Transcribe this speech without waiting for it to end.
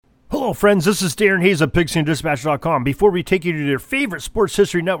Hello, friends. This is Darren Hayes of PigskinDispatch.com. Before we take you to your favorite Sports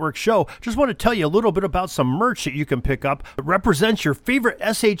History Network show, just want to tell you a little bit about some merch that you can pick up that represents your favorite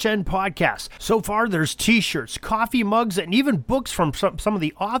SHN podcast. So far, there's t-shirts, coffee mugs, and even books from some of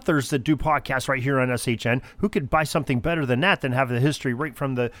the authors that do podcasts right here on SHN. Who could buy something better than that than have the history right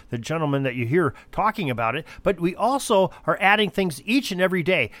from the gentleman that you hear talking about it? But we also are adding things each and every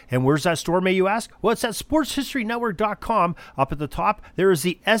day. And where's that store, may you ask? Well, it's at SportsHistoryNetwork.com. Up at the top, there is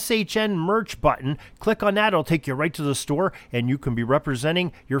the SHN merch button. Click on that. It'll take you right to the store, and you can be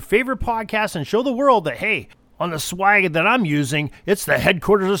representing your favorite podcast and show the world that, hey, on the swag that I'm using, it's the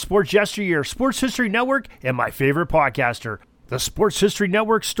headquarters of sports yesteryear, Sports History Network, and my favorite podcaster, the Sports History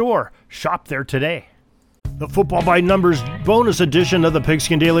Network store. Shop there today. The Football by Numbers bonus edition of the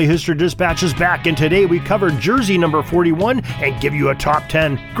Pigskin Daily History Dispatch is back, and today we cover jersey number 41 and give you a top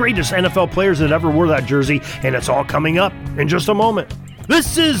 10 greatest NFL players that ever wore that jersey, and it's all coming up in just a moment.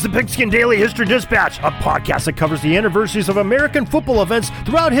 This is the Pigskin Daily History Dispatch, a podcast that covers the anniversaries of American football events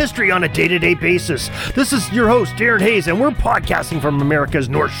throughout history on a day-to-day basis. This is your host, Darren Hayes, and we're podcasting from America's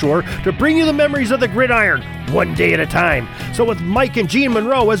North Shore to bring you the memories of the gridiron, one day at a time. So with Mike and Gene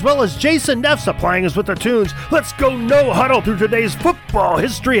Monroe, as well as Jason Neff supplying us with the tunes, let's go no huddle through today's football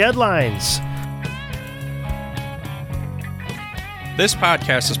history headlines. This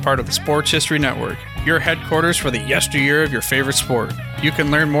podcast is part of the Sports History Network, your headquarters for the yesteryear of your favorite sport. You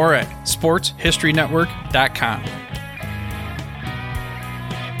can learn more at sportshistorynetwork.com.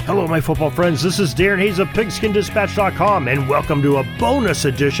 Hello, my football friends. This is Darren Hayes of PigskinDispatch.com, and welcome to a bonus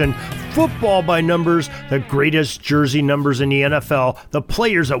edition, Football by Numbers, the greatest jersey numbers in the NFL, the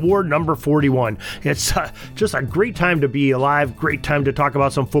players that wore number 41. It's just a great time to be alive, great time to talk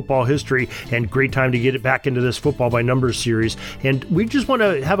about some football history, and great time to get it back into this Football by Numbers series. And we just want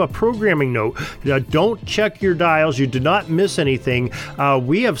to have a programming note. Don't check your dials. You did not miss anything.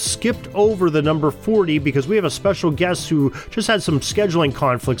 We have skipped over the number 40 because we have a special guest who just had some scheduling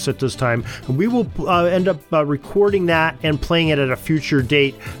conflicts at this time. We will end up recording that and playing it at a future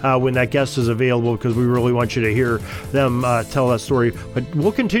date when that guest is available, because we really want you to hear them tell that story. But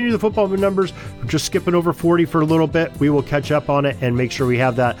we'll continue the football numbers. We're just skipping over 40 for a little bit. We will catch up on it and make sure we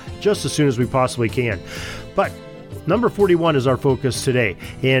have that just as soon as we possibly can. But number 41 is our focus today,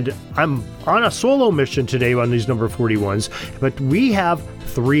 and I'm on a solo mission today on these number 41s, but we have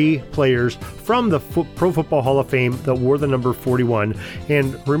three players from the Pro Football Hall of Fame that wore the number 41,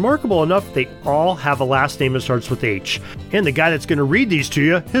 and remarkable enough, they all have a last name that starts with H. And the guy that's going to read these to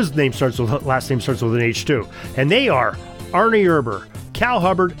you, his last name starts with an H too, and they are Arnie Herber, Cal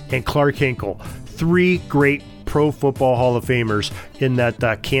Hubbard, and Clark Hinkle. Three great Pro Football Hall of Famers in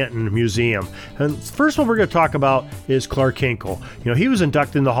that Canton Museum. And the first one we're going to talk about is Clark Hinkle. You know, he was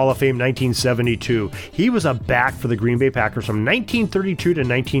inducted in the Hall of Fame 1972. He was a back for the Green Bay Packers from 1932 to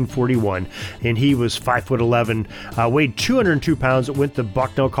 1941, and he was 5'11", weighed 202 pounds, went to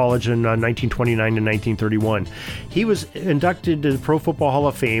Bucknell College in 1929 to 1931. He was inducted to the Pro Football Hall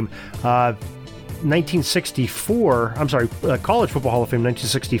of Fame College Football Hall of Fame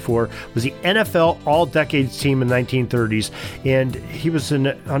 1964, was the NFL All-Decades team in the 1930s, and he was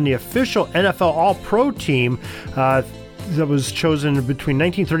on the official NFL All-Pro team that was chosen between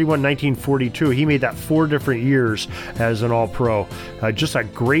 1931 and 1942. He made that 4 different years as an All-Pro. Just a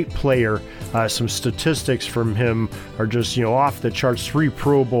great player. Some statistics from him are just, off the charts. 3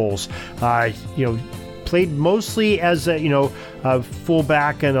 Pro Bowls. Played mostly as a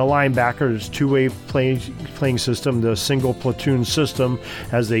fullback and a linebacker. It's two-way playing system, the single platoon system,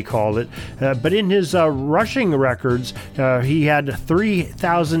 as they called it. But in his rushing records, he had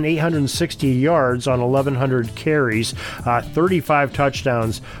 3,860 yards on 1,100 carries, 35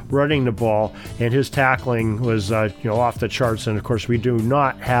 touchdowns running the ball, and his tackling was off the charts. And of course, we do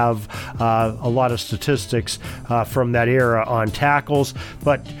not have a lot of statistics from that era on tackles,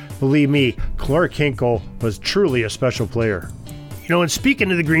 but believe me, Clark Hinkle was truly a special player. And speaking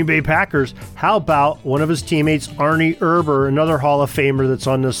of the Green Bay Packers, how about one of his teammates, Arnie Herber, another Hall of Famer that's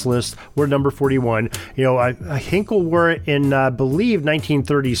on this list, wore number 41. Hinkle wore it in, I believe,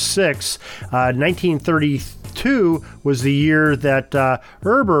 1936. 1932 was the year that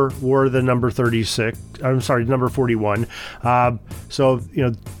Herber wore the number 41.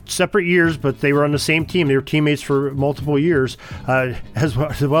 Separate years, but they were on the same team. They were teammates for multiple years, as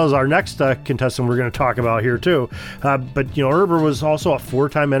well as our next contestant we're going to talk about here too. But Herber was also a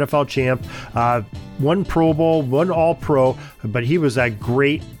 4-time NFL champ. one Pro Bowl, one All-Pro, but he was that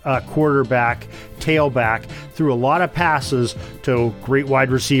great quarterback, tailback, threw a lot of passes to great wide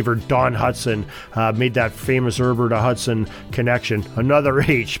receiver Don Hutson, made that famous Herbert Hudson connection. Another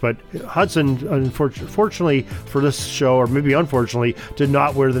H, but Hudson, unfortunately for this show, or maybe unfortunately, did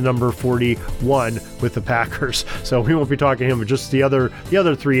not wear the number 41 with the Packers. So we won't be talking to him, but just the other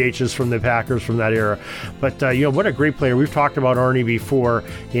three H's from the Packers from that era. But what a great player. We've talked about Arnie before,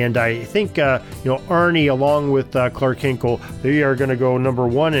 and I think Arnie, along with Clark Hinkle, they are going to go number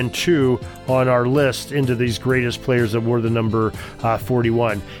 1 and 2 on our list into these greatest players that wore the number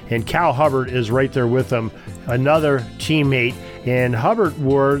 41. And Cal Hubbard is right there with them, another teammate. And Hubbard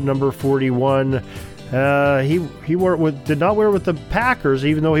wore number 41. He did not wear with the Packers,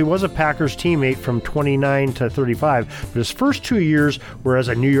 even though he was a Packers teammate from 29 to 35. But his first 2 years were as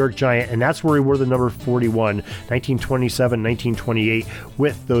a New York Giant, and that's where he wore the number 41, 1927, 1928,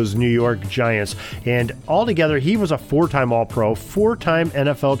 with those New York Giants. And altogether, he was a 4-time All-Pro, 4-time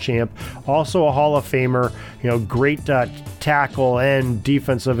NFL champ, also a Hall of Famer. Great tackle and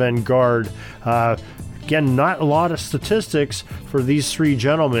defensive end guard. Again, not a lot of statistics for these three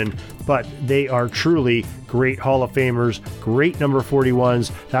gentlemen, but they are truly great Hall of Famers, great number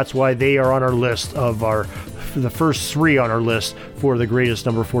 41s. That's why they are on our list of the first three on our list for the greatest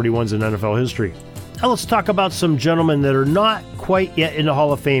number 41s in NFL history. Now let's talk about some gentlemen that are not quite yet in the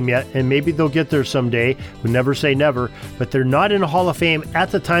Hall of Fame yet, and maybe they'll get there someday. We never say never, but they're not in the Hall of Fame at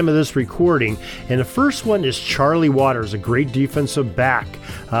the time of this recording. And the first one is Charlie Waters, a great defensive back.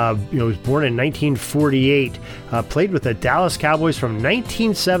 He was born in 1948, played with the Dallas Cowboys from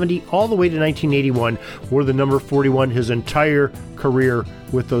 1970 all the way to 1981, wore the number 41 his entire career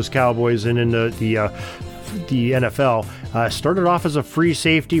with those Cowboys and in the NFL. Started off as a free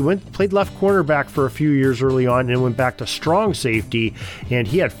safety, played left cornerback for a few years early on, and went back to strong safety. And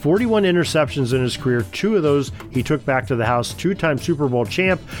he had 41 interceptions in his career. 2 of those he took back to the house. 2-time Super Bowl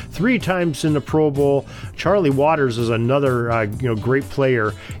champ, 3 times in the Pro Bowl. Charlie Waters is another great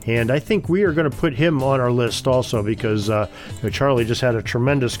player, and I think we are going to put him on our list also because Charlie just had a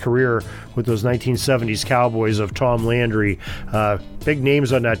tremendous career with those 1970s Cowboys of Tom Landry. Big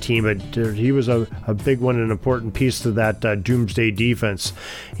names on that team, but he was a big one, an important piece to that doomsday defense.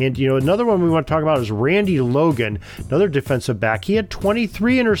 And another one we want to talk about is Randy Logan, another defensive back. He had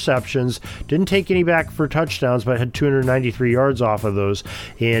 23 interceptions, didn't take any back for touchdowns, but had 293 yards off of those.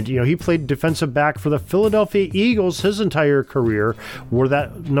 And he played defensive back for the Philadelphia Eagles his entire career, wore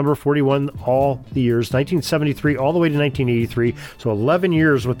that number 41 all the years, 1973 all the way to 1983, so 11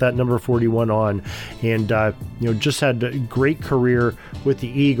 years with that number 41 on, and just had a great career with the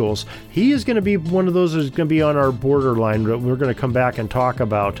Eagles. He is going to be one of those that's going to be on our borderline that we're going to come back and talk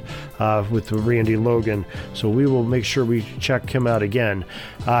about with Randy Logan, so we will make sure we check him out again.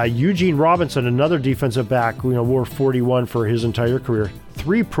 Eugene Robinson, another defensive back, wore 41 for his entire career.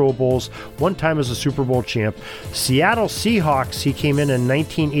 3 Pro Bowls, 1 time as a Super Bowl champ. Seattle Seahawks, he came in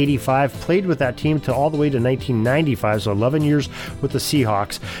 1985, played with that team all the way to 1995, so 11 years with the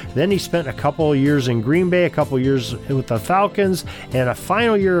Seahawks. Then he spent a couple of years in Green Bay, a couple of years with the Falcons, and a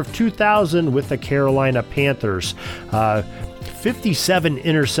final year of 2000 with the Carolina Panthers. 57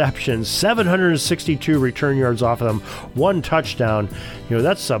 interceptions, 762 return yards off of them, 1 touchdown.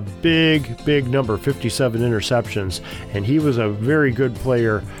 That's a big number, 57 interceptions. And he was a very good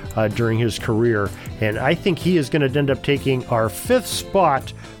player during his career. And I think he is going to end up taking our 5th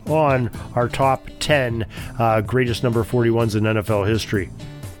spot on our top 10 greatest number 41s in NFL history.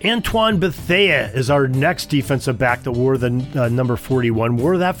 Antoine Bethea is our next defensive back that wore the number 41.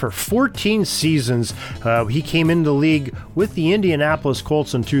 Wore that for 14 seasons. He came into the league with the Indianapolis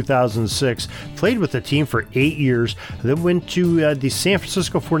Colts in 2006. Played with the team for 8 years. Then went to the San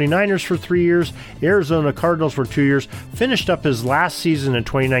Francisco 49ers for 3 years. Arizona Cardinals for 2 years. Finished up his last season in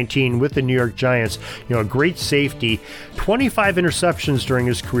 2019 with the New York Giants. A great safety. 25 interceptions during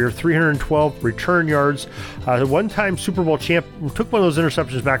his career. 312 return yards. 1-time Super Bowl champ. Took one of those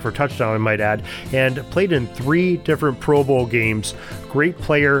interceptions back for a touchdown, I might add, and played in 3 different Pro Bowl games. Great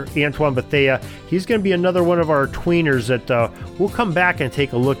player, Antoine Bethea. He's going to be another one of our tweeners that we'll come back and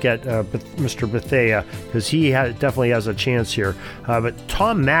take a look at Mr. Bethea, because he definitely has a chance here. But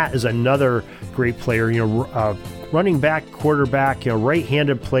Tom Matt is another great player, running back, quarterback,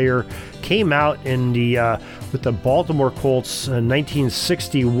 right-handed player. Came out in with the Baltimore Colts in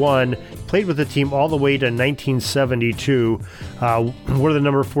 1961. Played with the team all the way to 1972. Wore the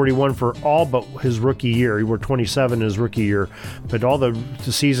number 41 for all but his rookie year. He wore 27 his rookie year, but all the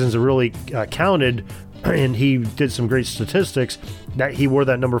seasons that really counted and he did some great statistics, that he wore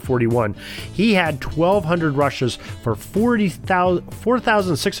that number 41. He had 1,200 rushes for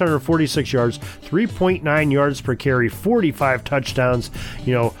 4,646 yards, 3.9 yards per carry, 45 touchdowns.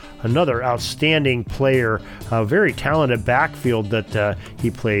 Another outstanding player, a very talented backfield that he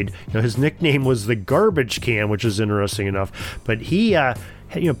played. His nickname was the Garbage Can, which is interesting enough. But he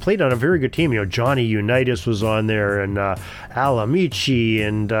played on a very good team. Johnny Unitas was on there, and Al Amici,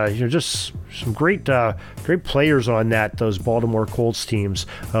 and just some great players on those Baltimore Colts teams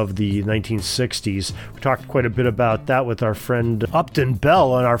of the 1960s. We talked quite a bit about that with our friend Upton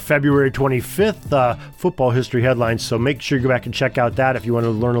Bell on our February 25th football history headlines. So make sure you go back and check out that if you want to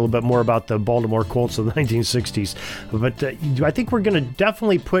learn a little bit more about the Baltimore Colts of the 1960s. But I think we're going to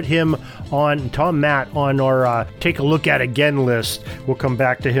definitely put him on, Tom Matt, on our take a look at again list. We'll come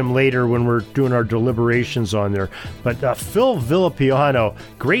back to him later when we're doing our deliberations on there. But Phil Villapiano,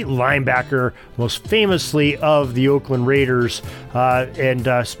 great linebacker, most famously of the Oakland Raiders,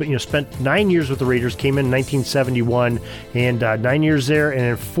 and spent 9 years with the Raiders, came in 1971, and 9 years there, and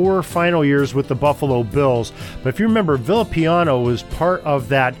then 4 final years with the Buffalo Bills. But if you remember, Villapiano was part of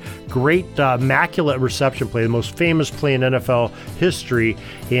that great immaculate reception play, the most famous play in NFL history,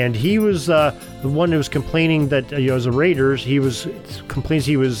 and he was the one who was complaining that as a Raiders, he complains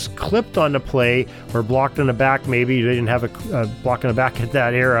he was clipped on the play or blocked on the back. Maybe they didn't have a block on the back at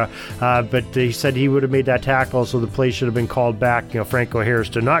that era, but he said he would have made that tackle, so the play should have been called back. Franco Harris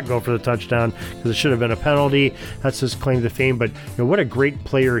did not go for the touchdown because it should have been a penalty. That's his claim to fame. But what a great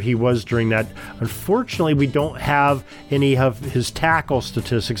player he was during that. Unfortunately, we don't have any of his tackle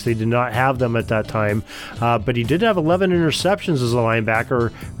statistics. They did not have them at that time, but he did have 11 interceptions as a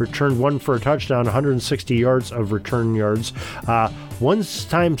linebacker, returned 1 for a touchdown, 160 yards of return yards.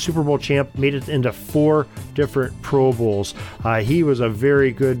 One-time Super Bowl champ, made it into 4 different Pro Bowls. He was a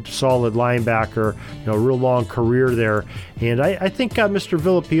very good, solid linebacker, real long career there. And I think Mr.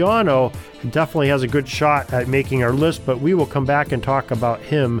 Villapiano definitely has a good shot at making our list, but we will come back and talk about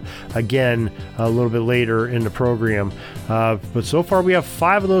him again a little bit later in the program. But so far we have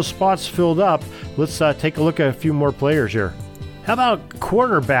 5 of those spots filled up. Let's take a look at a few more players here. How about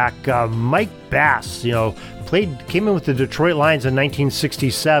cornerback Mike Bass? Came in with the Detroit Lions in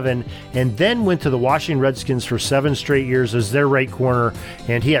 1967 and then went to the Washington Redskins for 7 straight years as their right corner,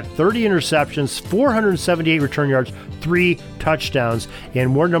 and he had 30 interceptions, 478 return yards, 3 touchdowns,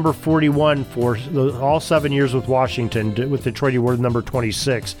 and wore number 41 for all 7 years with Washington. With Detroit, he wore number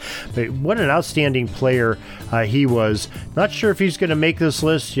 26. But what an outstanding player he was. Not sure if he's going to make this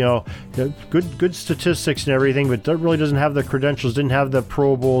list. Good statistics and everything, but really doesn't have the credentials, didn't have the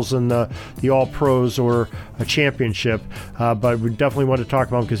Pro Bowls and the All-Pros or a championship, but we definitely want to talk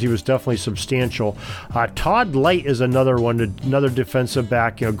about him because he was definitely substantial. Todd Light is another defensive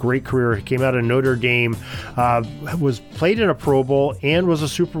back. Great career. He came out of Notre Dame, was played in a Pro Bowl and was a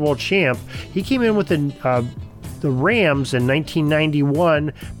Super Bowl champ. He came in with the Rams in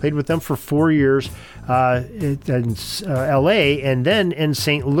 1991, played with them for 4 years in L.A., and then in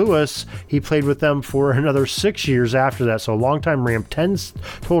St. Louis, he played with them for another 6 years after that. So a long-time Ram, 10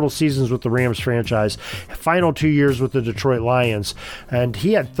 total seasons with the Rams franchise, final 2 years with the Detroit Lions. And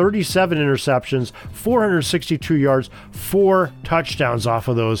he had 37 interceptions, 462 yards, 4 touchdowns off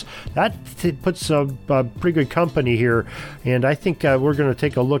of those. That puts a pretty good company here, and I think we're going to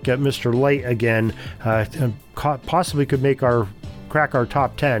take a look at Mr. Light again, and possibly could crack our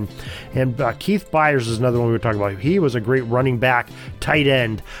top 10. And Keith Byars is another one we were talking about. He was a great running back, tight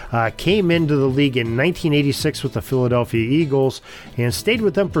end. Came into the league in 1986 with the Philadelphia Eagles and stayed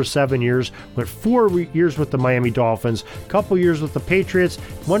with them for 7 years. Went 4 years with the Miami Dolphins, a couple years with the Patriots,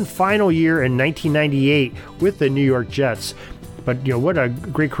 one final year in 1998 with the New York Jets. But, what a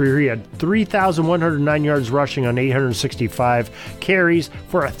great career. He had 3,109 yards rushing on 865 carries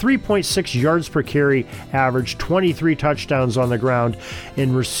for a 3.6 yards per carry average, 23 touchdowns on the ground.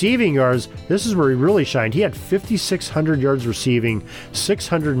 In receiving yards, this is where he really shined. He had 5,600 yards receiving,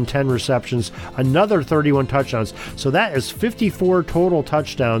 610 receptions, another 31 touchdowns. So that is 54 total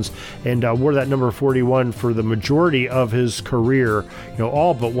touchdowns, and wore that number 41 for the majority of his career,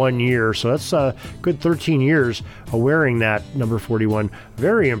 all but 1 year. So that's a good 13 years of wearing that number 41.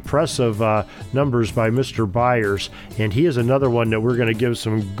 Very impressive numbers by Mr. Byars, and he is another one that we're going to give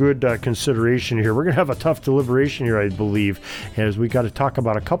some good consideration here. We're going to have a tough deliberation here, I believe, as we got to talk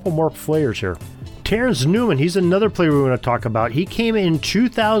about a couple more players here. Terrence Newman, he's another player we want to talk about. He came in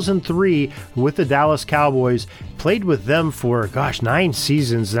 2003 with the Dallas Cowboys, played with them for, 9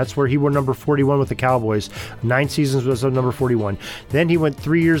 seasons. That's where he wore number 41 with the Cowboys. 9 seasons was number 41. Then he went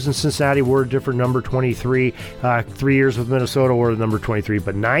 3 years in Cincinnati, wore a different number 23. 3 years with Minnesota, wore the number 23.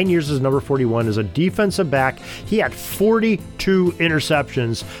 But 9 years as number 41 as a defensive back. He had 42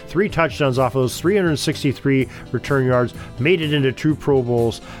 interceptions, 3 touchdowns off of those, 363 return yards, made it into 2 Pro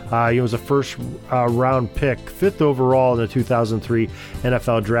Bowls. He was a first round pick, 5th overall in the 2003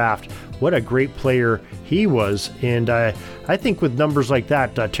 NFL Draft. What a great player he was. And I think with numbers like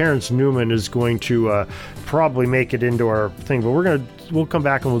that, Terrence Newman is going to probably make it into our thing. But we'll come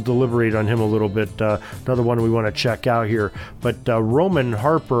back and we'll deliberate on him a little bit. Another one we want to check out here. But Roman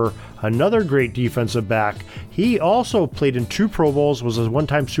Harper, another great defensive back. He also played in 2 Pro Bowls, was a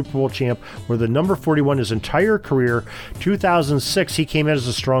one-time Super Bowl champ, where the number 41 his entire career. 2006, he came in as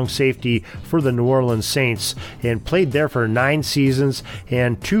a strong safety for the New Orleans Saints and played there for 9 seasons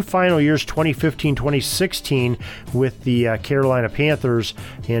and 2 final years, 2015, 2016, with the Carolina Panthers.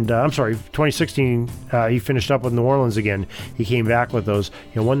 And 2016, he finished up with New Orleans again. He came back with those.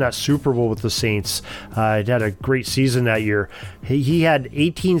 Won that Super Bowl with the Saints. He had a great season that year. He had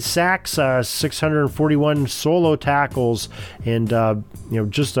 18 sacks, 641 solo tackles, and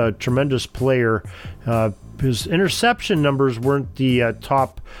just a tremendous player. His interception numbers weren't the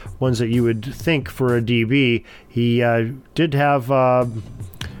top ones that you would think for a DB. He did have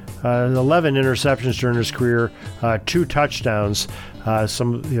 11 interceptions during his career, 2 touchdowns.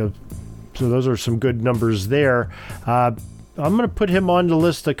 So those are some good numbers there. I'm going to put him on the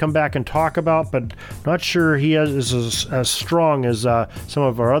list to come back and talk about, but not sure he is as strong as some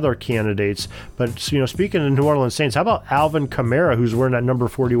of our other candidates. But speaking of New Orleans Saints, how about Alvin Kamara, who's wearing that number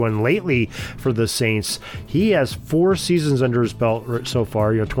 41 lately for the Saints? He has 4 seasons under his belt so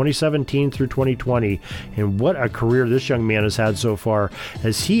far, 2017 through 2020, and what a career this young man has had so far,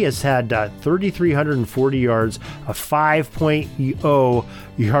 as he has had 3,340 yards, a 5.0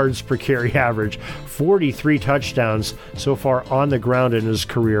 yards per carry average, 43 touchdowns so far on the ground in his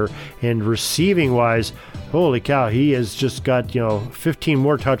career, and receiving wise, holy cow, he has just got 15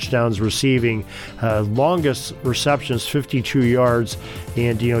 more touchdowns receiving, longest receptions 52 yards,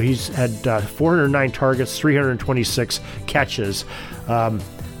 and he's had 409 targets, 326 catches.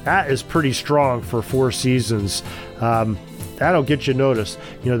 That is pretty strong for 4 seasons. That'll get you noticed.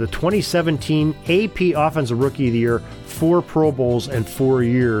 The 2017 AP Offensive Rookie of the Year, 4 Pro Bowls in 4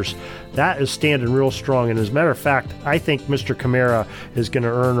 years. That is standing real strong. And as a matter of fact, I think Mr. Kamara is going to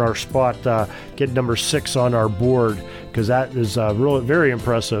earn our spot, get number 6 on our board, because that is really very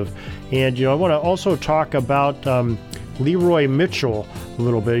impressive. And, I want to also talk about Leroy Mitchell a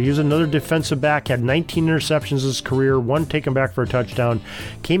little bit. He was another defensive back, had 19 interceptions in his career, 1 taken back for a touchdown.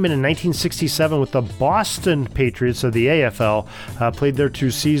 Came in 1967 with the Boston Patriots of the AFL, played there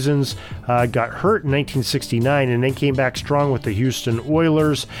 2 seasons, got hurt in 1969, and then came back strong with the Houston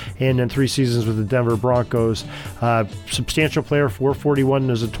Oilers, and then 3 seasons with the Denver Broncos. Substantial player, 441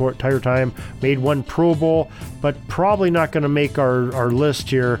 his entire time, made 1 Pro Bowl, but probably not going to make our list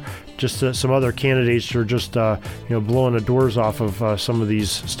here. Just some other candidates are just blowing the doors off of some of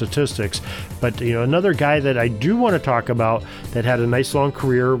these statistics. But another guy that I do want to talk about that had a nice long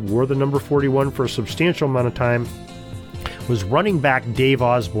career, wore the number 41 for a substantial amount of time, was running back Dave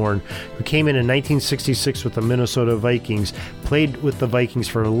Osborne, who came in 1966 with the Minnesota Vikings, played with the Vikings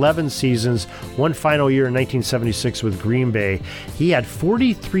for 11 seasons, 1 final year in 1976 with Green Bay. He had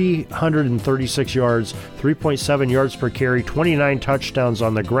 4,336 yards, 3.7 yards per carry, 29 touchdowns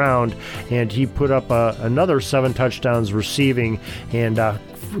on the ground, and he put up another 7 touchdowns receiving, and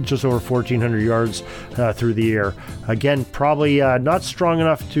just over 1,400 yards through the air. Again, probably not strong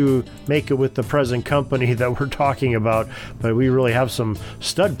enough to make it with the present company that we're talking about, but we really have some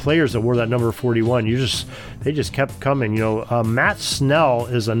stud players that wore that number 41. They just kept coming. Matt Snell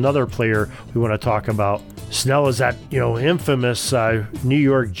is another player we want to talk about. Snell is that infamous New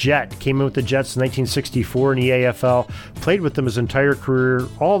York Jet. Came in with the Jets in 1964 in the AFL. Played with them his entire career,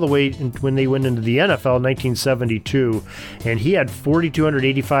 all the way when they went into the NFL in 1972. And he had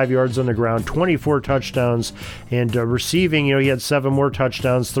 4,285 yards on the ground, 24 touchdowns, and receiving, he had 7 more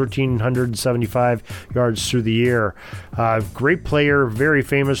touchdowns, 1,375 yards through the air. Great player, very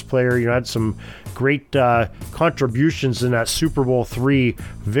famous player. Had some great contributions in that Super Bowl III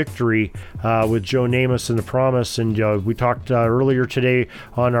victory with Joe Namath and the Promise. And we talked earlier today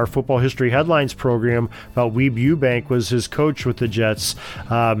on our Football History Headlines program about Weeb Ewbank was his coach with the Jets.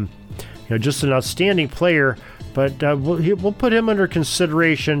 Just an outstanding player. but we'll put him under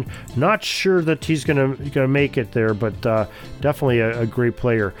consideration. Not sure that he's gonna make it there, but definitely a great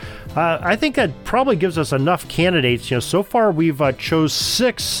player. I think that probably gives us enough candidates. So far we've chose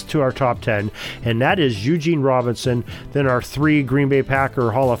 6 to our top 10, and that is Eugene Robinson, then our 3 Green Bay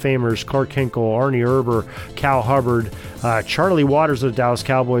Packer Hall of Famers, Clark Hinkle, Arnie Erber, Cal Hubbard, Charlie Waters of the Dallas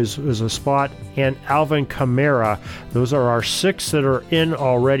Cowboys is a spot, and Alvin Kamara. Those are our 6 that are in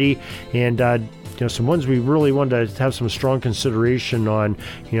already, and some ones we really wanted to have some strong consideration on.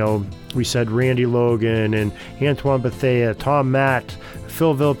 We said Randy Logan and Antoine Bethea, Tom Matt,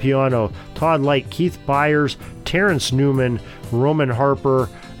 Phil Villapiano, Todd Light, Keith Byers, Terrence Newman, Roman Harper,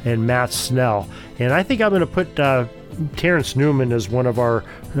 and Matt Snell. And I think I'm going to put Terrence Newman as one of our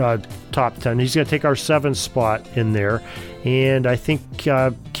top 10. He's going to take our 7th spot in there. And I think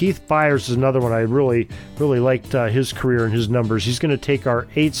Keith Byers is another one. I really liked his career and his numbers. He's going to take our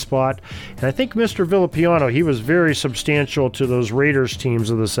 8th spot. And I think Mr. Villapiano, he was very substantial to those Raiders teams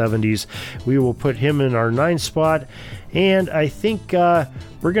of the 70s. We will put him in our 9th spot. And I think we're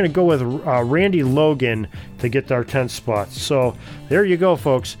going to go with Randy Logan to get our 10th spot. So there you go,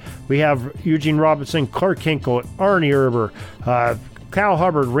 folks. We have Eugene Robinson, Clark Hinkle, Arnie Erber, Cal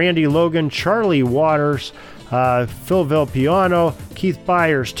Hubbard, Randy Logan, Charlie Waters, Phil Villapiano, Keith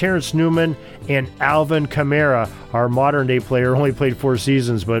Byers, Terrence Newman, and Alvin Kamara, our modern-day player. Only played 4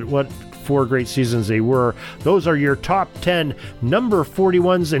 seasons, but what 4 great seasons they were. Those are your top 10 number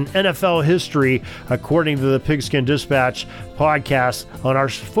 41s in NFL history, according to the Pigskin Dispatch podcast on our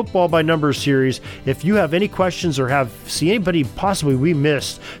Football by Numbers series. If you have any questions or see anybody possibly we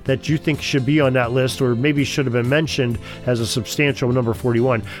missed that you think should be on that list or maybe should have been mentioned as a substantial number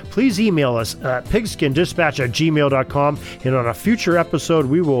 41, please email us at pigskindispatch@gmail.com, and on a future episode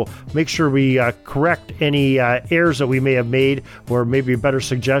we will make sure we correct any errors that we may have made, or maybe a better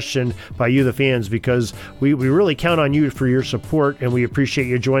suggestion by you, the fans, because we really count on you for your support, and we appreciate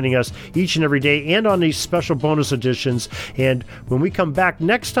you joining us each and every day and on these special bonus editions. And when we come back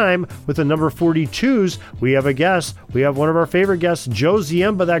next time with the number 42s, we have a guest. We have one of our favorite guests, Joe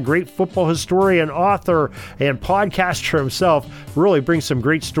Ziemba, that great football historian, author, and podcaster himself. Really brings some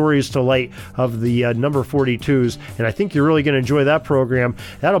great stories to light of the number 42s, and I think you're really going to enjoy that program.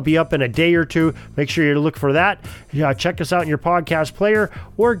 That'll be up in a day or two. Make sure you look for that. Check us out in your podcast player,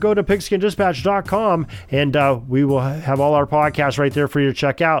 or go to pigskindispatch.com, and we will have all our podcasts right there for you to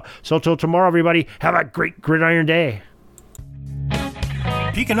check out. So till tomorrow, everybody, have a great gridiron day.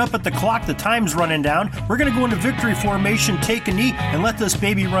 Peeking up at the clock, the time's running down. We're going to go into victory formation, take a knee, and let this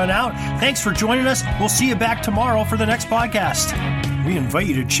baby run out. Thanks for joining us. We'll see you back tomorrow for the next podcast. We invite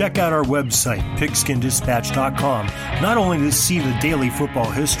you to check out our website, pigskindispatch.com, not only to see the daily football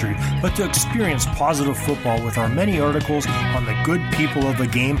history, but to experience positive football with our many articles on the good people of the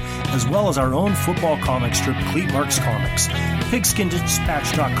game, as well as our own football comic strip, Cleat Marks Comics.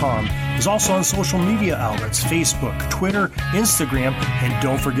 Pigskindispatch.com is also on social media outlets, Facebook, Twitter, Instagram, and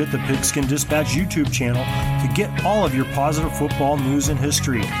don't forget the Pigskin Dispatch YouTube channel to get all of your positive football news and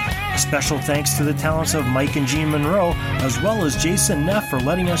history. A special thanks to the talents of Mike and Gene Monroe, as well as Jason Neff, for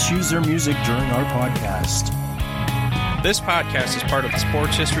letting us use their music during our podcast. This podcast is part of the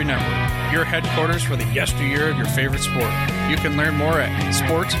Sports History Network, your headquarters for the yesteryear of your favorite sport. You can learn more at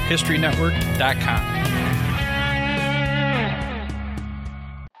sportshistorynetwork.com.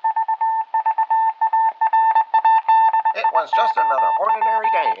 It was just another ordinary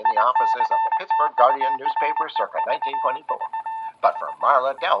day in the offices of the Pittsburgh Guardian newspaper circa 1924. But for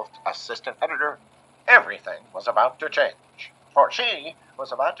Marla Delft, assistant editor, everything was about to change. For she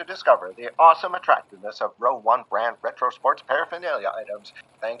was about to discover the awesome attractiveness of Row 1 brand retro sports paraphernalia items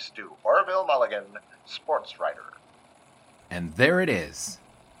thanks to Orville Mulligan, sports writer. And there it is.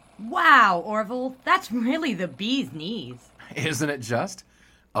 Wow, Orville, that's really the bee's knees. Isn't it just?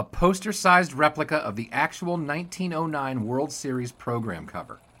 A poster-sized replica of the actual 1909 World Series program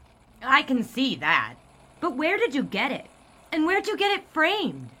cover. I can see that. But where did you get it? And where'd you get it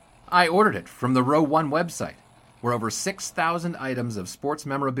framed? I ordered it from the Row 1 website, where over 6,000 items of sports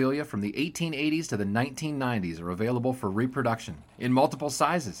memorabilia from the 1880s to the 1990s are available for reproduction, in multiple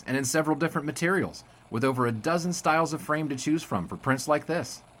sizes and in several different materials, with over a dozen styles of frame to choose from for prints like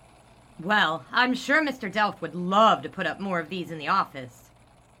this. Well, I'm sure Mr. Delft would love to put up more of these in the office.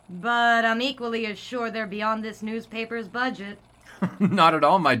 But I'm equally as sure they're beyond this newspaper's budget. Not at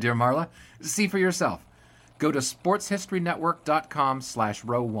all, my dear Marla. See for yourself. Go to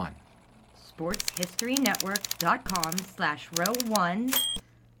sportshistorynetwork.com/row1. sportshistorynetwork.com/row1.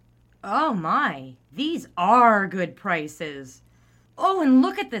 Oh my, these are good prices. Oh, and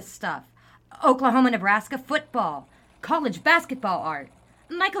look at this stuff. Oklahoma-Nebraska football, college basketball art,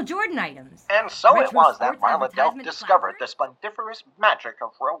 Michael Jordan items. And so it Retro was that sports Marla Delf advertisement discovered the placards. splendiferous magic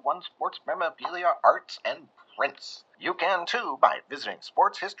of Row 1 sports memorabilia, arts, and prints. You can too by visiting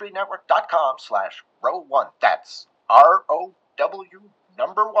sportshistorynetwork.com/row1. That's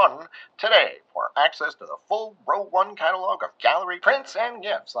ROW1 today for access to the full Row 1 catalog of gallery prints and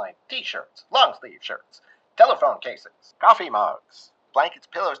gifts like t-shirts, long-sleeve shirts, telephone cases, coffee mugs, blankets,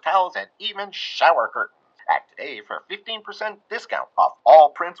 pillows, towels, and even shower curtains. Act today for 15% discount off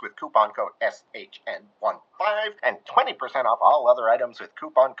all prints with coupon code SHN15 and 20% off all other items with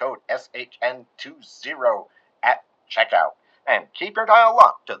coupon code SHN20 at checkout. And keep your dial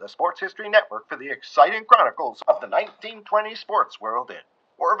locked to the Sports History Network for the exciting chronicles of the 1920 sports world in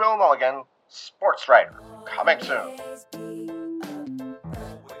Orville Mulligan, Sports Writer. Coming soon.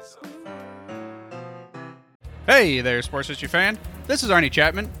 Hey there, sports history fan. This is Arnie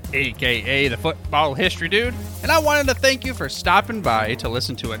Chapman, aka the Football History Dude, and I wanted to thank you for stopping by to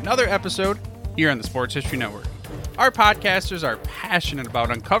listen to another episode here on the Sports History Network. Our podcasters are passionate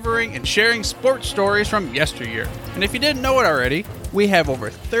about uncovering and sharing sports stories from yesteryear. And if you didn't know it already, we have over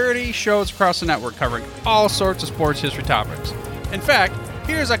 30 shows across the network covering all sorts of sports history topics. In fact,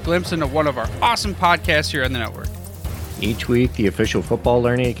 here's a glimpse into one of our awesome podcasts here on the network. Each week, the official Football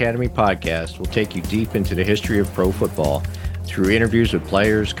Learning Academy podcast will take you deep into the history of pro football through interviews with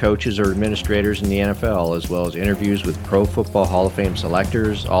players, coaches, or administrators in the NFL, as well as interviews with Pro Football Hall of Fame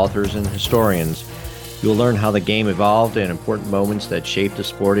selectors, authors, and historians. You'll learn how the game evolved and important moments that shaped the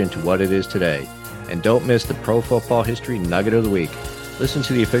sport into what it is today. And don't miss the Pro Football History Nugget of the Week. Listen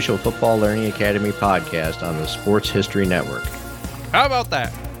to the official Football Learning Academy podcast on the Sports History Network. How about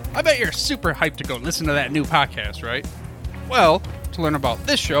that? I bet you're super hyped to go listen to that new podcast, right? Well, to learn about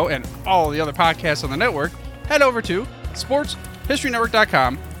this show and all the other podcasts on the network, head over to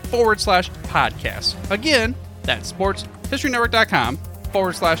sportshistorynetwork.com/podcast. Again, that's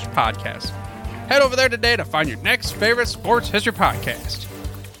sportshistorynetwork.com/podcast. Head over there today to find your next favorite sports history podcast.